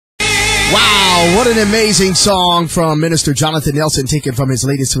Wow, what an amazing song from Minister Jonathan Nelson, taken from his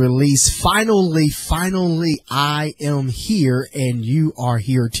latest release. Finally, I am here and you are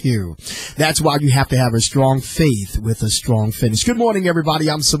here too. That's why you have to have a strong faith with a strong finish. Good morning, everybody.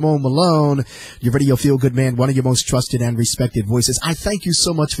 I'm Simone Malone, your Radio Feel Good Man, one of your most trusted and respected voices. I thank you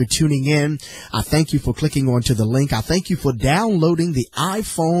so much for tuning in. I thank you for clicking onto the link. I thank you for downloading the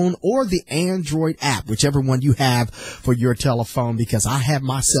iPhone or the Android app, whichever one you have for your telephone, because I have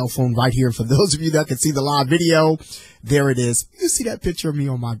my cell phone right here. For those of you that can see the live video, there it is. You see that picture of me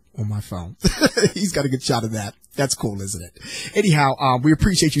on my phone. He's got a good shot of that. That's cool, isn't it? Anyhow, we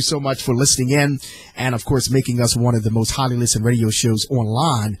appreciate you so much for listening in and, of course, making us one of the most highly listened radio shows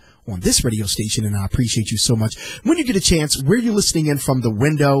online on this radio station. And I appreciate you so much. When you get a chance, where you're listening in from the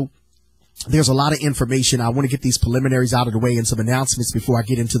window, there's a lot of information. I want to get these preliminaries out of the way and some announcements before I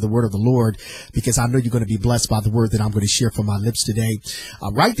get into the word of the Lord, because I know you're going to be blessed by the word that I'm going to share from my lips today.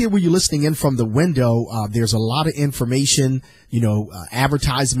 Right there where you're listening in from the window, there's a lot of information,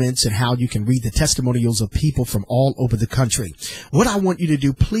 advertisements and how you can read the testimonials of people from all over the country. What I want you to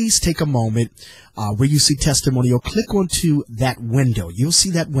do, please take a moment where you see testimonial, click onto that window. You'll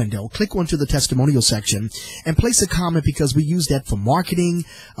see that window. Click onto the testimonial section and place a comment, because we use that for marketing.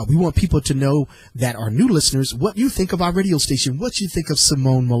 We want people to know that are new listeners what you think of our radio station, what you think of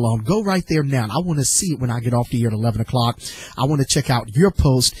Simone Malone. Go right there now. I want to see it when I get off the air at 11 o'clock. I want to check out your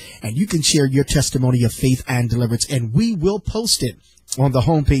post, and you can share your testimony of faith and deliverance, and we will post it on the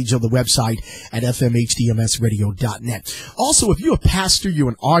homepage of the website at fmhdmsradio.net. Also, if you're a pastor, you're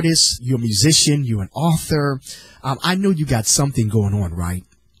an artist, you're a musician, you're an author, I know you got something going on, right?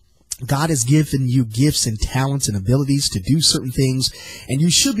 God has given you gifts and talents and abilities to do certain things, and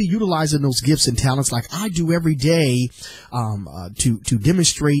you should be utilizing those gifts and talents like I do every day to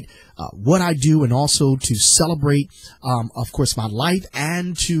demonstrate what I do, and also to celebrate, of course, my life,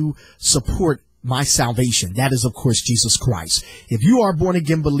 and to support my salvation. That is, of course, Jesus Christ. If you are a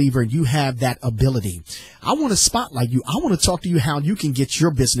born-again believer and you have that ability, I want to spotlight you. I want to talk to you how you can get your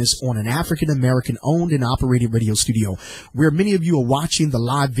business on an African-American owned and operated radio studio, where many of you are watching the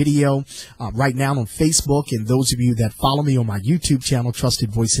live video right now on Facebook, and those of you that follow me on my YouTube channel,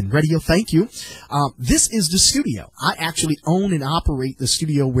 Trusted Voice in Radio, thank you. This is the studio. I actually own and operate the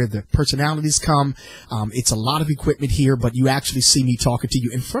studio where the personalities come. It's a lot of equipment here, but you actually see me talking to you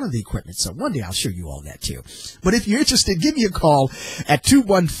in front of the equipment. So one day I'll show you all that too. But if you're interested, give me a call at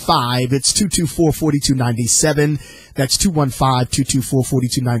 215. It's 224-4297. That's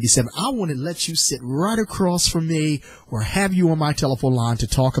 215-224-4297. I want to let you sit right across from me, or have you on my telephone line to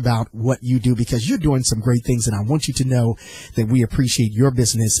talk about what you do, because you're doing some great things, and I want you to know that we appreciate your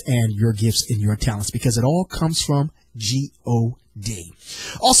business and your gifts and your talents, because it all comes from G-O-D.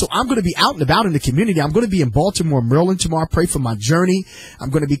 Also, I'm going to be out and about in the community. I'm going to be in Baltimore, Maryland tomorrow. Pray for my journey. I'm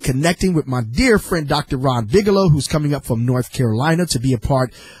going to be connecting with my dear friend, Dr. Ron Bigelow, who's coming up from North Carolina to be a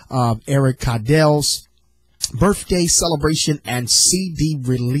part of Eric Cadell's birthday celebration and CD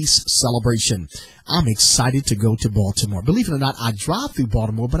release celebration. I'm excited to go to Baltimore. Believe it or not, I drive through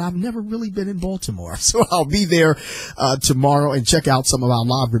Baltimore, but I've never really been in Baltimore. So I'll be there tomorrow, and check out some of our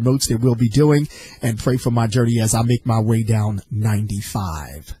live remotes that we'll be doing, and pray for my journey as I make my way down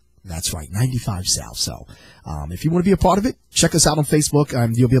 95. That's right, 95 South. So if you want to be a part of it, check us out on Facebook.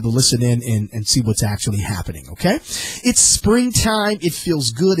 You'll be able to listen in and see what's actually happening, okay? It's springtime. It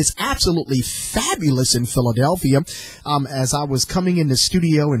feels good. It's absolutely fabulous in Philadelphia. As I was coming in the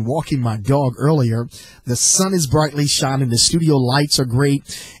studio and walking my dog earlier, the sun is brightly shining. The studio lights are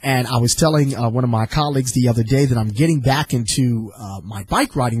great. And I was telling one of my colleagues the other day that I'm getting back into my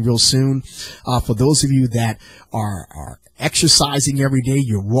bike riding real soon. For those of you that are exercising every day,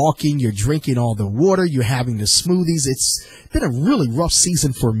 you're walking, you're drinking all the water, you're having the smoothies. It's been a really rough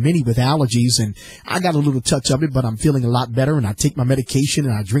season for many with allergies, and I got a little touch of it, but I'm feeling a lot better, and I take my medication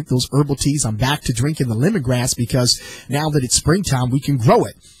and I drink those herbal teas. I'm back to drinking the lemongrass, because now that it's springtime, we can grow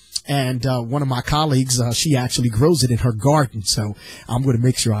it. And one of my colleagues, she actually grows it in her garden. So I'm going to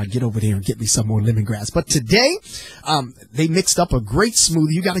make sure I get over there and get me some more lemongrass. But today, they mixed up a great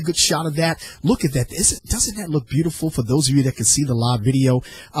smoothie. You got a good shot of that. Look at that. Doesn't that look beautiful for those of you that can see the live video?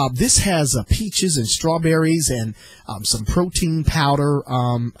 This has peaches and strawberries and some protein powder.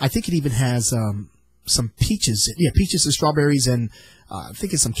 I think it even has some peaches. Yeah, peaches and strawberries, and I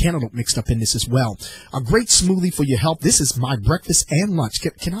think it's some cantaloupe mixed up in this as well. A great smoothie for your health. This is my breakfast and lunch.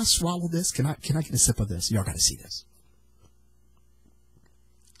 Can I swallow this? Can I get a sip of this? Y'all got to see this.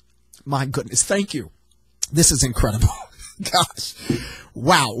 My goodness. Thank you. This is incredible. Gosh.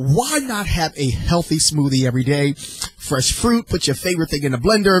 Wow. Why not have a healthy smoothie every day? Fresh fruit, put your favorite thing in the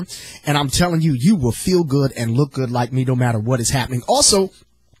blender, and I'm telling you, you will feel good and look good like me no matter what is happening. Also,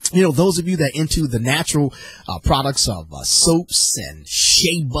 You know, those of you that into the natural products of soaps and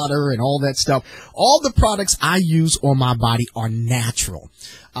shea butter and all that stuff, all the products I use on my body are natural.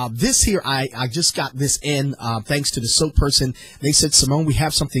 This here, I just got this in thanks to the soap person. They said, Simone, we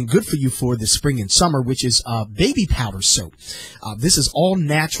have something good for you for the spring and summer, which is baby powder soap. This is all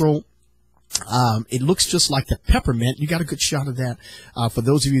natural. It looks just like the peppermint. You got a good shot of that. For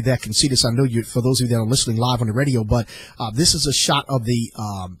those of you that can see this, I know for those of you that are listening live on the radio, but this is a shot of the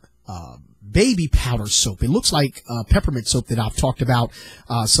baby powder soap. It looks like peppermint soap that I've talked about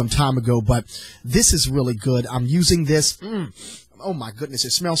some time ago, but this is really good. I'm using this. Oh my goodness,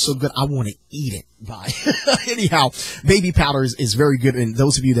 it smells so good. I want to eat it. Bye. Anyhow, baby powder is very good. And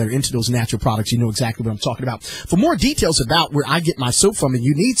those of you that are into those natural products, you know exactly what I'm talking about. For more details about where I get my soap from and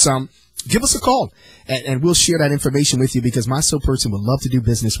you need some, give us a call and we'll share that information with you, because my soap person would love to do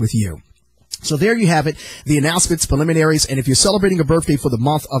business with you. So there you have it, the announcements, preliminaries. And if you're celebrating a birthday for the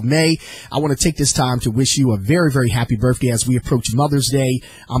month of May, I want to take this time to wish you a very, very happy birthday as we approach Mother's Day.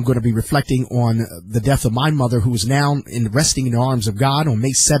 I'm going to be reflecting on the death of my mother, who is now resting in the arms of God. On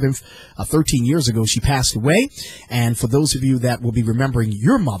May 7th, 13 years ago, she passed away. And for those of you that will be remembering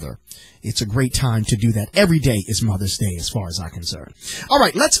your mother, it's a great time to do that. Every day is Mother's Day as far as I'm concerned. All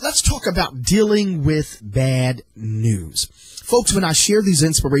right, let's talk about dealing with bad news. Folks, when I share these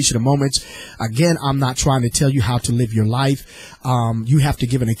inspirational moments, again, I'm not trying to tell you how to live your life. You have to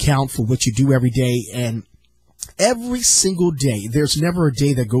give an account for what you do every day. And every single day, there's never a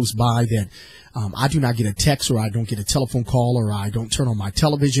day that goes by that I do not get a text, or I don't get a telephone call, or I don't turn on my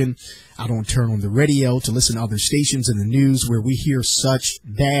television. I don't turn on the radio to listen to other stations in the news where we hear such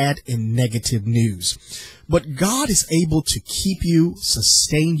bad and negative news. But God is able to keep you,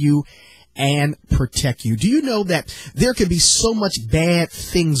 sustain you, and protect you. Do you know that there can be so much bad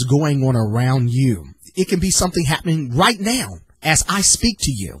things going on around you? It can be something happening right now as I speak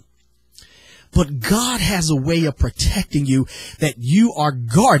to you. But God has a way of protecting you, that you are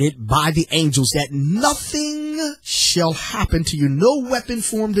guarded by the angels, that nothing shall happen to you. No weapon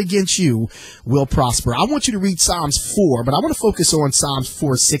formed against you will prosper. I want you to read Psalms 4, but I want to focus on Psalms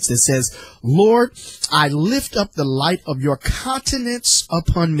 4:6 that says, Lord, I lift up the light of your countenance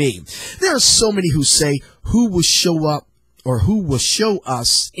upon me. There are so many who say, who will show up, or who will show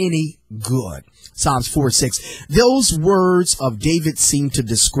us any good? Psalms 4:6. Those words of David seem to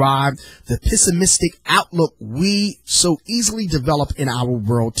describe the pessimistic outlook we so easily develop in our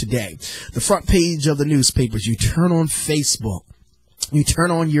world today. The front page of the newspapers, you turn on Facebook, you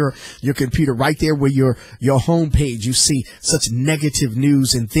turn on your computer, right there where your home page, you see such negative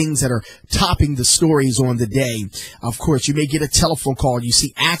news and things that are topping the stories on the day. Of course, you may get a telephone call. You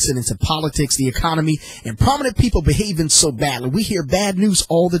see accidents in politics, the economy, and prominent people behaving so badly. We hear bad news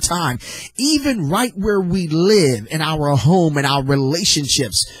all the time, even right where we live, in our home, in our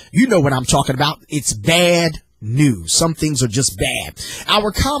relationships. You know what I'm talking about. It's bad news. Some things are just bad.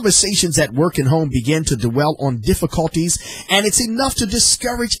 Our conversations at work and home begin to dwell on difficulties, and it's enough to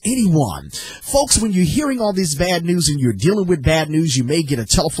discourage anyone. Folks, when you're hearing all this bad news and you're dealing with bad news, you may get a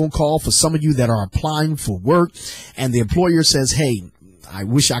telephone call for some of you that are applying for work, and the employer says, hey, I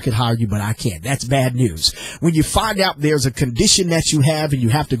wish I could hire you, but I can't. That's bad news. When you find out there's a condition that you have and you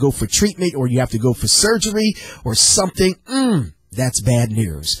have to go for treatment, or you have to go for surgery or something, that's bad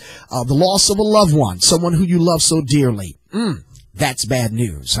news. The loss of a loved one, someone who you love so dearly. That's bad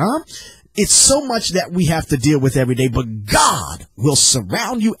news, huh? It's so much that we have to deal with every day, but God will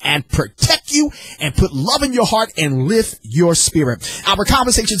surround you and protect you and put love in your heart and lift your spirit. Our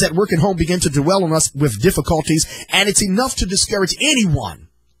conversations at work and home begin to dwell on us with difficulties, and it's enough to discourage anyone.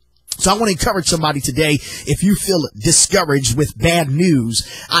 So I want to encourage somebody today. If you feel discouraged with bad news,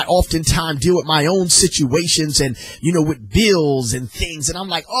 I oftentimes deal with my own situations and, with bills and things. And I'm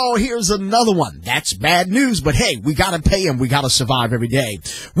like, oh, here's another one. That's bad news. But hey, we got to pay them. We got to survive every day.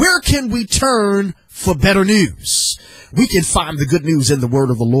 Where can we turn for better news? We can find the good news in the word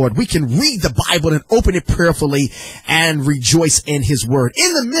of the Lord. We can read the Bible and open it prayerfully and rejoice in his word.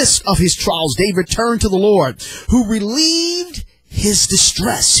 In the midst of his trials, David turned to the Lord, who relieved his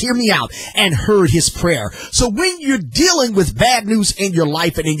distress, hear me out, and heard his prayer. So when you're dealing with bad news in your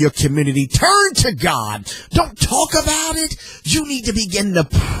life and in your community, turn to God. Don't talk about it. You need to begin to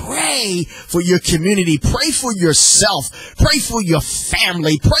pray for your community. Pray for yourself. Pray for your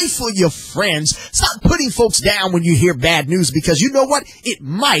family. Pray for your friends. Stop putting folks down when you hear bad news, because you know what? It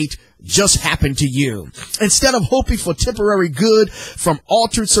might just happen to you. Instead of hoping for temporary good from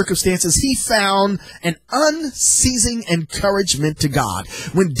altered circumstances, he found an unceasing encouragement to God.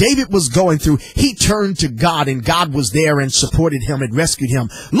 When David was going through, he turned to God, and God was there and supported him and rescued him.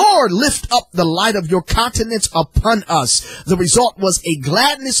 Lord, lift up the light of your countenance upon us. The result was a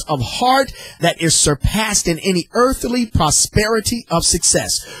gladness of heart that is surpassed in any earthly prosperity of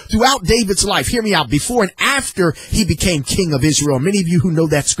success. Throughout David's life, hear me out, before and after he became king of Israel, many of you who know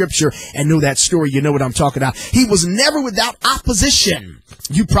that scripture and know that story, you know what I'm talking about. He was never without opposition.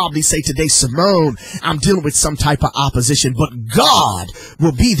 You probably say today, Simone, I'm dealing with some type of opposition, but God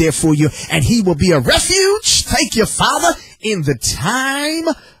will be there for you, and he will be a refuge. Thank you, Father, in the time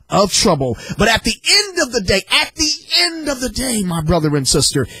of trouble. But at the end of the day, my brother and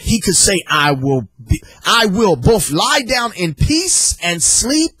sister, he could say, I will both lie down in peace and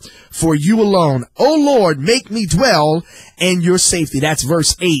sleep, for you alone, O Lord, make me dwell in your safety. That's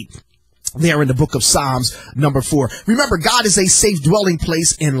verse 8. There in the book of Psalms, number 4. Remember, God is a safe dwelling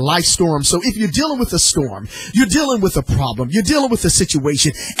place in life storms. So if you're dealing with a storm, you're dealing with a problem, you're dealing with a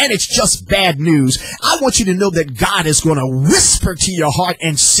situation, and it's just bad news, I want you to know that God is going to whisper to your heart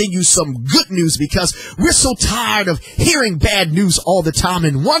and send you some good news, because we're so tired of hearing bad news all the time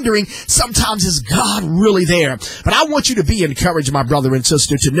and wondering sometimes, is God really there? But I want you to be encouraged, my brother and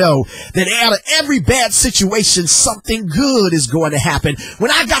sister, to know that out of every bad situation, something good is going to happen. When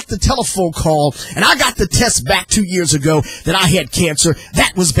I got the telephone call and I got the test back 2 years ago that I had cancer,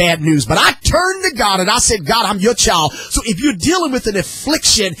 that was bad news. But I turned to God and I said, God, I'm your child. So if you're dealing with an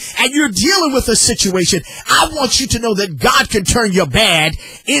affliction and you're dealing with a situation, I want you to know that God can turn your bad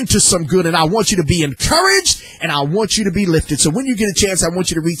into some good. And I want you to be encouraged and I want you to be lifted. So when you get a chance, I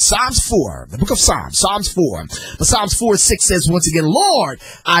want you to read Psalms 4, the book of Psalms 4. But Psalms 4:6 says once again, Lord,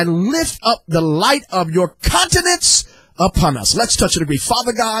 I lift up the light of your countenance upon us. Let's touch and agree.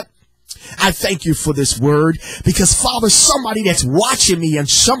 Father God, I thank you for this word, because, Father, somebody that's watching me and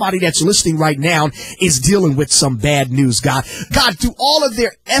somebody that's listening right now is dealing with some bad news, God. God, through all of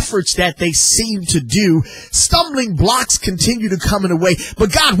their efforts that they seem to do, stumbling blocks continue to come in the way.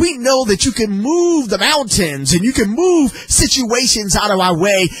 But, God, we know that you can move the mountains and you can move situations out of our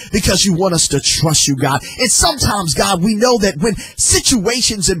way, because you want us to trust you, God. And sometimes, God, we know that when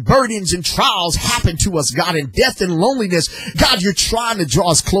situations and burdens and trials happen to us, God, and death and loneliness, God, you're trying to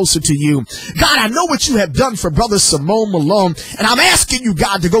draw us closer to you. God, I know what you have done for Brother Simone Malone, and I'm asking you,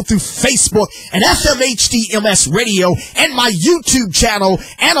 God, to go through Facebook and FMHDMS Radio and my YouTube channel,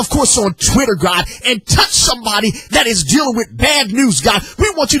 and of course on Twitter, God, and touch somebody that is dealing with bad news, God. We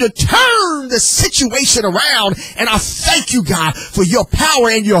want you to turn the situation around, and I thank you, God, for your power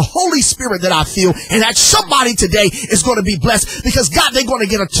and your Holy Spirit that I feel, and that somebody today is going to be blessed, because, God, they're going to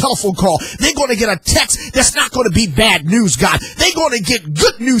get a telephone call. They're going to get a text that's not going to be bad news, God. They're going to get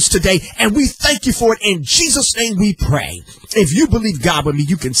good news today, and we thank you for it. In Jesus' name we pray. If you believe God with me,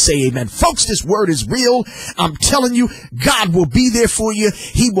 you can say amen. Folks, this word is real. I'm telling you, God will be there for you.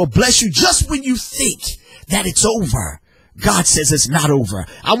 He will bless you just when you think that it's over. God says it's not over.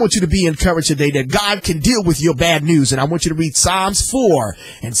 I want you to be encouraged today that God can deal with your bad news. And I want you to read Psalms 4.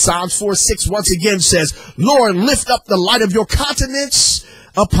 And Psalms 4:6 once again says, Lord, lift up the light of your countenance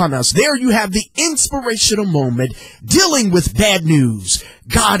upon us. There you have the inspirational moment dealing with bad news.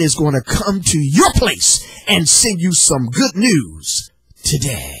 God is going to come to your place and send you some good news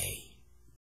today.